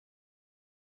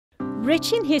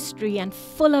Rich in history and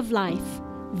full of life,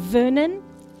 Vernon,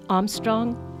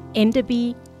 Armstrong,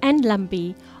 Enderby and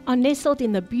Lumbee are nestled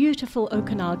in the beautiful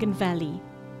Okanagan Valley.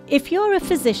 If you're a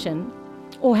physician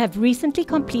or have recently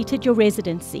completed your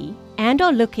residency and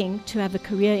are looking to have a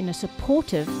career in a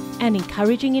supportive and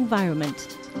encouraging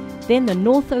environment, then the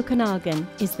North Okanagan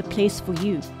is the place for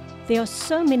you. There are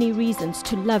so many reasons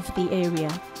to love the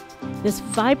area. This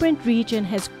vibrant region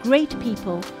has great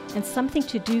people and something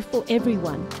to do for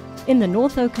everyone. In the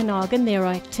North Okanagan, there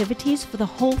are activities for the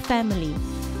whole family,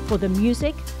 for the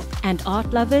music and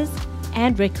art lovers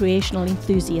and recreational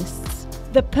enthusiasts.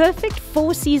 The perfect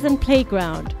four-season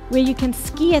playground where you can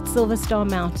ski at Silver Star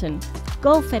Mountain,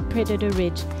 golf at Predator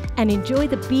Ridge and enjoy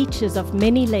the beaches of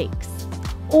many lakes,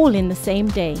 all in the same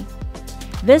day.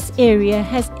 This area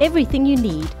has everything you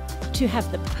need to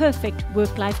have the perfect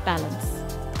work-life balance.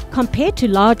 Compared to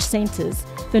large centres,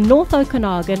 the North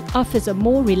Okanagan offers a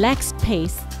more relaxed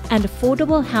pace and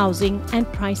affordable housing and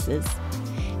prices.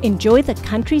 Enjoy the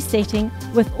country setting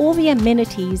with all the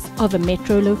amenities of a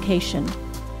metro location.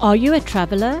 Are you a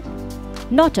traveller?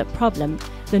 Not a problem.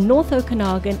 The North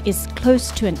Okanagan is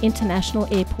close to an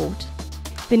international airport.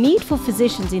 The need for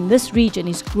physicians in this region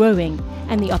is growing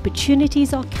and the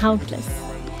opportunities are countless.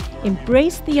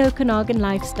 Embrace the Okanagan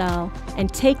lifestyle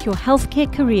and take your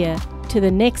healthcare career to the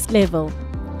next level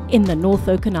in the North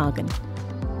Okanagan.